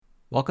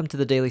Welcome to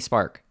the Daily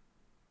Spark.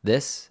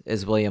 This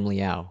is William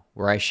Liao,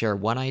 where I share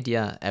one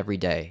idea every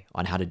day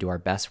on how to do our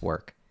best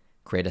work,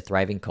 create a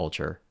thriving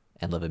culture,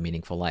 and live a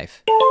meaningful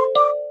life.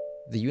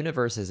 The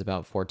universe is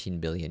about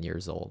 14 billion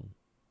years old.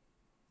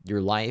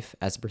 Your life,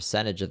 as a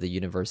percentage of the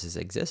universe's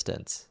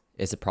existence,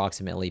 is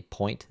approximately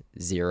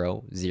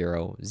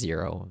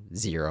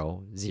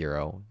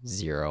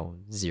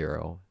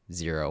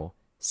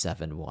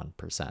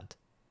 0.000000071%.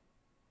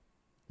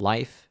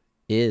 Life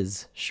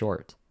is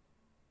short.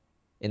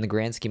 In the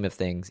grand scheme of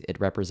things, it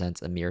represents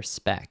a mere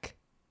speck,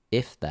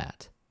 if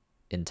that,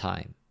 in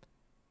time.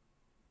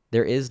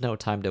 There is no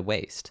time to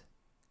waste.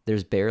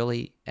 There's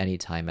barely any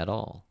time at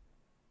all.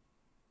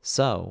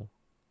 So,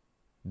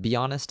 be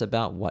honest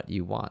about what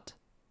you want.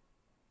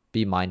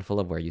 Be mindful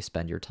of where you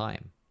spend your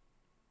time.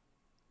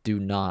 Do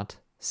not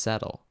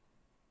settle.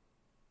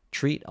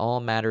 Treat all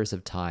matters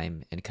of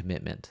time and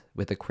commitment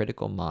with a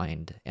critical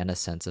mind and a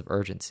sense of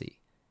urgency,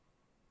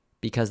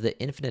 because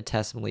the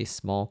infinitesimally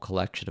small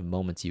collection of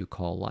moments you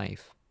call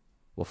life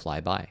will fly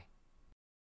by.